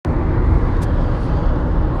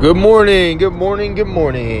Good morning, good morning, good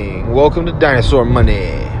morning. Welcome to Dinosaur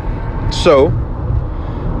Money. So,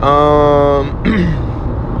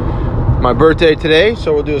 my birthday today,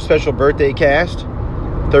 so we'll do a special birthday cast.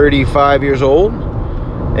 35 years old.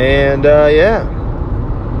 And, yeah.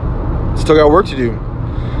 Still got work to do.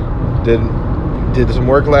 Did some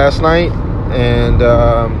work last night. And,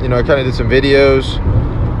 I kind of did some videos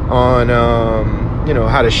on,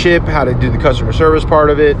 how to ship, how to do the customer service part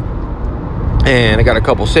of it. And I got a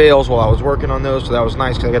couple sales while I was working on those, so that was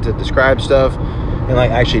nice because I got to describe stuff and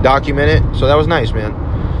actually document it. So that was nice, man.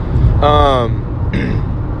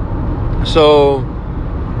 So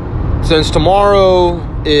since tomorrow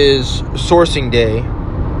is sourcing day,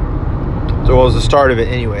 so it was the start of it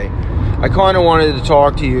anyway, I kind of wanted to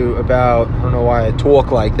talk to you about, I don't know why I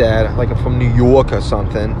talk like that, like I'm from New York or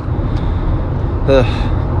something.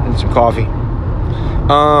 Need some coffee.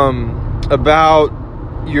 About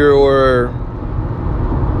your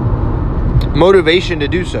motivation to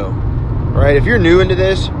do so, right? If you're new into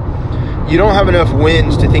this, you don't have enough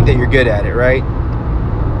wins to think that you're good at it, right?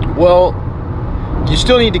 Well, you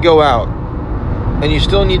still need to go out and you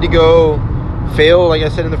still need to go fail, like I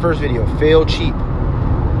said in the first video, fail cheap,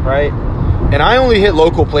 right? And I only hit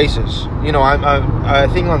local places. I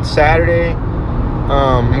think on Saturday,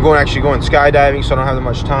 I'm going skydiving, so I don't have that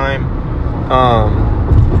much time.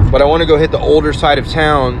 But I want to go hit the older side of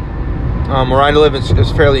town. Where I live is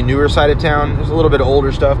fairly newer side of town. There's a little bit of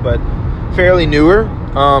older stuff, but fairly newer.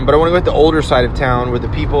 But I want to go hit the older side of town where the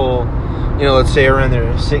people, let's say around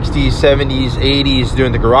their 60s, 70s, 80s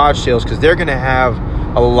doing the garage sales, because they're going to have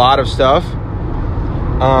a lot of stuff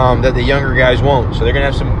that the younger guys won't. So they're going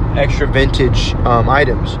to have some extra vintage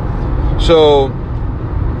items. So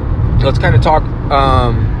let's kind of talk.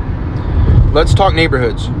 Let's talk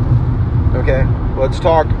neighborhoods. Okay, let's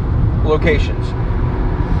talk locations.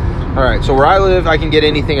 All right, so where I live, I can get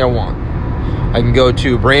anything I want. I can go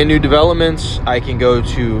to brand new developments. I can go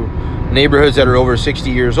to neighborhoods that are over 60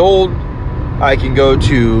 years old. I can go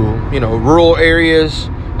to, rural areas.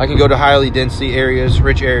 I can go to highly density areas,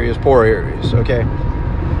 rich areas, poor areas, okay?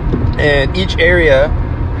 And each area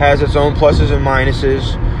has its own pluses and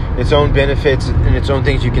minuses, its own benefits, and its own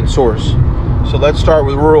things you can source. So let's start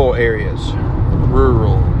with rural areas.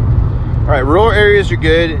 Rural. All right, rural areas are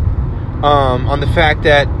good. On the fact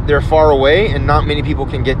that they're far away and not many people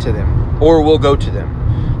can get to them or will go to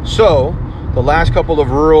them. So the last couple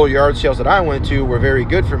of rural yard sales that I went to were very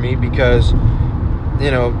good for me because,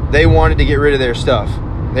 they wanted to get rid of their stuff.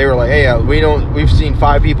 They were like, hey, we've seen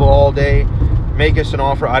 5 people all day. Make us an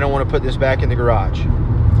offer. I don't want to put this back in the garage,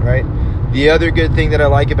 right? The other good thing that I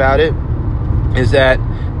like about it is that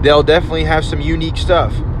they'll definitely have some unique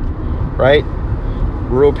stuff, right?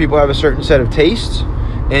 Rural people have a certain set of tastes.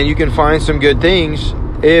 And you can find some good things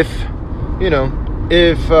if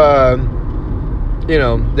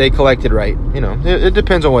they collect it right. It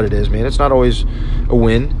depends on what it is, man. It's not always a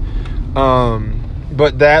win.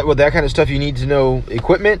 But with that kind of stuff, you need to know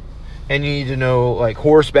equipment, and you need to know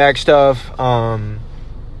horseback stuff,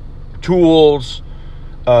 tools,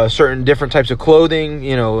 certain different types of clothing.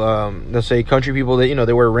 Let's say country people that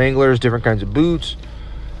they wear Wranglers, different kinds of boots.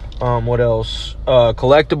 What else?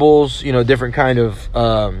 Collectibles, different kind of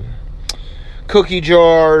cookie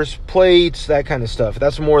jars, plates, that kind of stuff.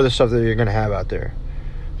 That's more of the stuff that you're going to have out there.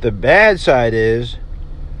 The bad side is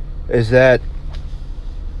that,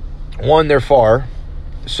 one, they're far.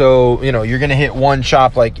 So, you're going to hit one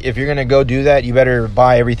shop. If you're going to go do that, you better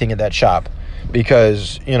buy everything at that shop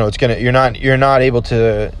because, you're not able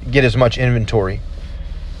to get as much inventory.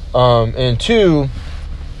 And two,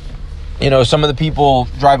 some of the people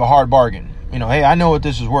drive a hard bargain. Hey, I know what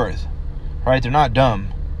this is worth, right? They're not dumb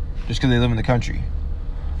just because they live in the country.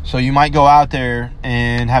 So you might go out there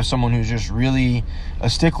and have someone who's just really a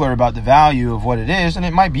stickler about the value of what it is. And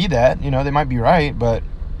it might be that, they might be right, but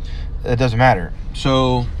it doesn't matter.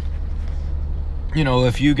 So,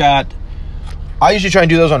 if you got, I usually try and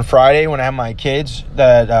do those on Friday when I have my kids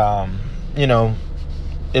that,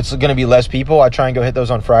 it's going to be less people. I try and go hit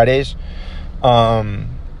those on Fridays.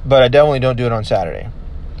 But I definitely don't do it on Saturday.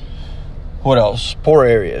 What else? Poor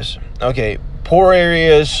areas. Okay, poor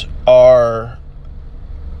areas are,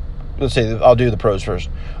 let's say, I'll do the pros first,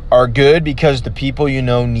 are good because the people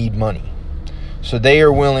need money. So they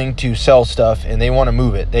are willing to sell stuff and they want to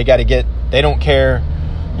move it. They don't care,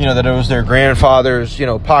 that it was their grandfather's,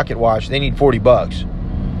 pocket watch. They need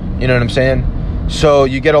 $40. You know what I'm saying? So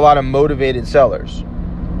you get a lot of motivated sellers,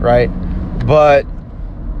 right? But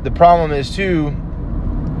the problem is too,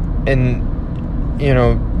 and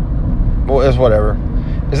it's whatever,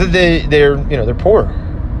 is that they're poor.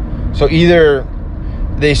 So either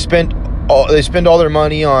they spent they spend all their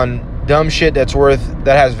money on dumb shit that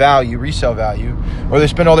has value, resale value, or they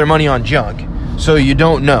spend all their money on junk. So you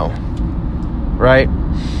don't know, right?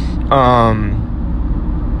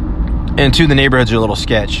 And two, the neighborhoods are a little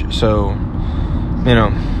sketch. So, you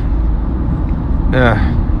know,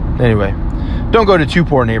 anyway, don't go to too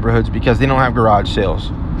poor neighborhoods because they don't have garage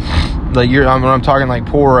sales. Like when I'm talking like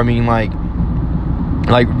poor, I mean like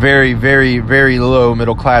very, very, very low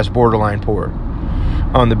middle class, borderline poor.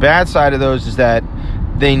 On the bad side of those is that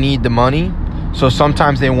they need the money, so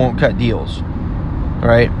sometimes they won't cut deals,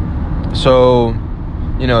 right? So,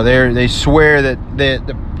 you know, they swear that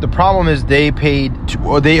the problem is they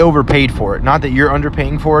overpaid for it. Not that you're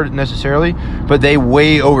underpaying for it necessarily, but they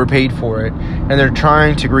way overpaid for it, and they're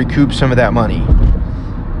trying to recoup some of that money.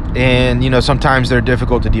 And, you know, sometimes they're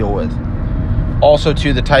difficult to deal with. Also,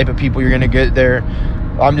 too, the type of people you're going to get there,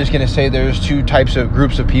 I'm just going to say there's two types of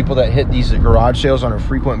groups of people that hit these garage sales on a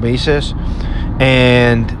frequent basis,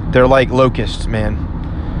 and they're like locusts, man.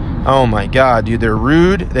 Oh my God, dude, they're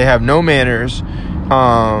rude. They have no manners.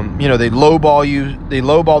 You know, they lowball you. They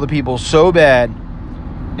lowball the people so bad,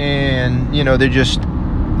 and, you know,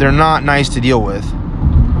 they're not nice to deal with.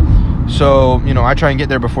 So, you know, I try and get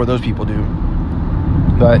there before those people do.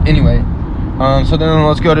 But anyway, so then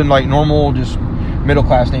let's go to like normal, just middle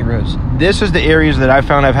class neighborhoods. This is the areas that I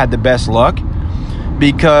found I've had the best luck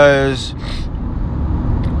because,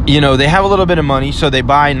 you know, they have a little bit of money, so they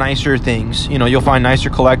buy nicer things. You know, you'll find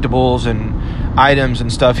nicer collectibles and items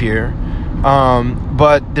and stuff here.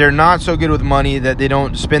 But they're not so good with money that they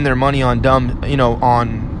don't spend their money on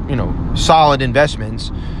solid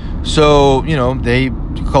investments. So, you know, they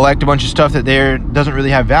collect a bunch of stuff that doesn't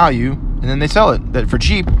really have value, and then they sell it for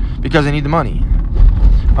cheap because they need the money.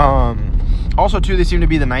 Also, too, they seem to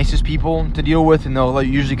be the nicest people to deal with, and they'll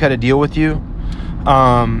usually cut a deal with you.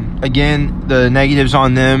 Again, the negatives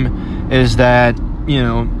on them is that, you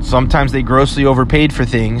know, sometimes they grossly overpaid for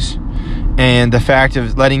things, and the fact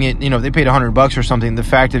of letting it, you know, if they paid $100 or something, the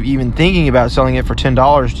fact of even thinking about selling it for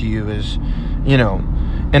 $10 to you is, you know,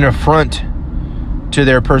 an affront to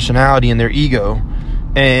their personality and their ego,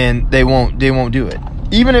 and they won't do it.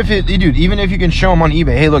 Even if you can show them on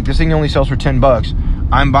eBay, hey, look, this thing only sells for $10.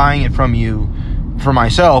 I'm buying it from you for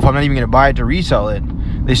myself. I'm not even going to buy it to resell it.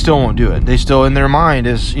 They still won't do it. They still, in their mind,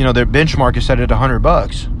 is, you know, their benchmark is set at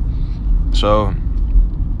 $100. So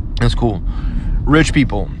that's cool. Rich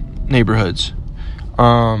people neighborhoods,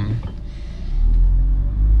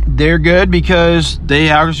 they're good because they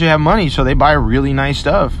actually have money, so they buy really nice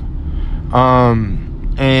stuff.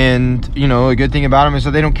 And, you know, a good thing about them is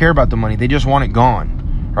that they don't care about the money. They just want it gone.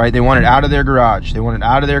 Right? They want it out of their garage. They want it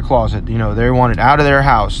out of their closet. You know, they want it out of their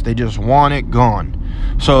house. They just want it gone.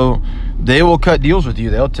 So they will cut deals with you.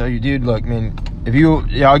 They'll tell you, dude, look, man,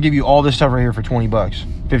 I'll give you all this stuff right here for $20,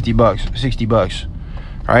 $50, $60,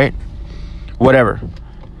 right? Whatever.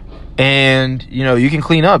 And, you know, you can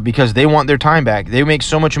clean up because they want their time back. They make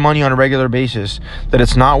so much money on a regular basis that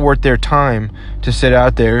it's not worth their time to sit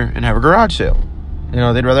out there and have a garage sale. You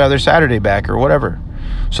know, they'd rather have their Saturday back or whatever.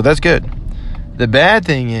 So that's good. The bad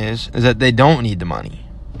thing is that they don't need the money,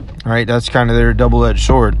 right? That's kind of their double-edged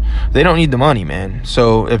sword. They don't need the money, man.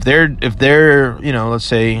 So if they're, you know, let's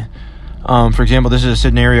say, for example, this is a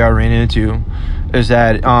scenario I ran into, is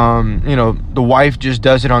that, you know, the wife just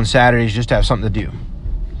does it on Saturdays just to have something to do.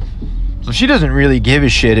 So she doesn't really give a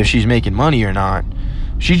shit if she's making money or not.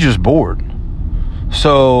 She's just bored.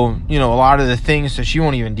 So, you know, a lot of the things that she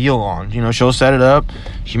won't even deal on, you know, she'll set it up.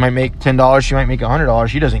 She might make $10. She might make $100.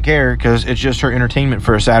 She doesn't care because it's just her entertainment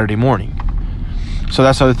for a Saturday morning. So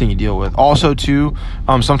that's the other thing you deal with. Also, too,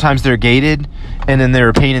 sometimes they're gated and then they're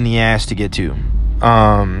a pain in the ass to get to.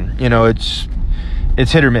 You know, it's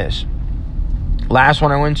hit or miss. Last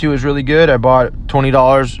one I went to was really good. I bought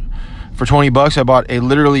 $20. For $20, I bought a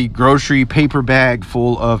literally grocery paper bag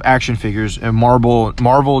full of action figures and Marvel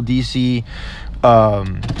DC,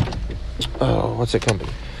 what's that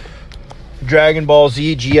company? Dragon Ball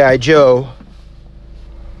Z, G.I. Joe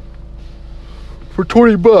for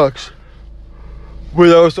 $20. But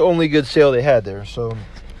that was the only good sale they had there. So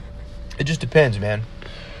it just depends, man.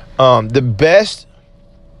 The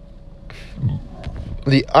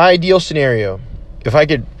ideal scenario, if I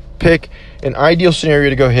could pick an ideal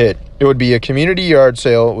scenario to go hit, it would be a community yard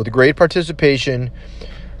sale with great participation,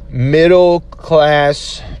 middle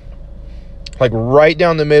class, like right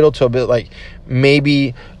down the middle to a bit like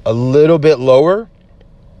maybe a little bit lower,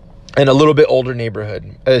 and a little bit older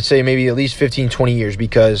neighborhood. I'd say maybe at least 15, 20 years,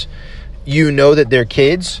 because you know that their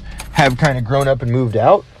kids have kind of grown up and moved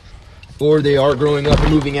out, or they are growing up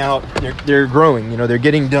and moving out. They're growing, you know, they're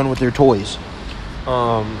getting done with their toys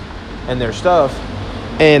and their stuff.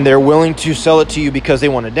 and they're willing to sell it to you because they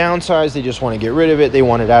want to downsize. They just want to get rid of it. They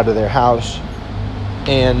want it out of their house.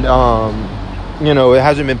 And, you know, it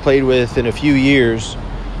hasn't been played with in a few years.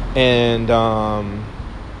 And,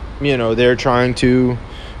 you know, they're trying to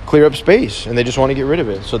clear up space and they just want to get rid of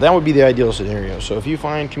it. So that would be the ideal scenario. So if you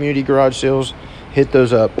find community garage sales, hit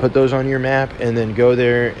those up, put those on your map, and then go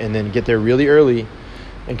there and then get there really early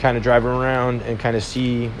and kind of drive around and kind of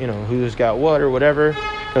see, you know, who's got what or whatever.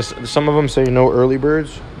 Because some of them say no early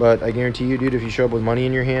birds, but I guarantee you, dude, if you show up with money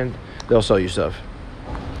in your hand, they'll sell you stuff.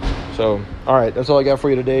 So, all right, that's all I got for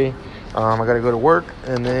you today. I got to go to work,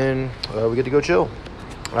 and then we get to go chill.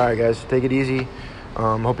 All right, guys, take it easy.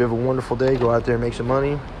 Hope you have a wonderful day. Go out there and make some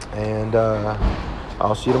money, and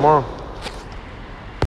I'll see you tomorrow.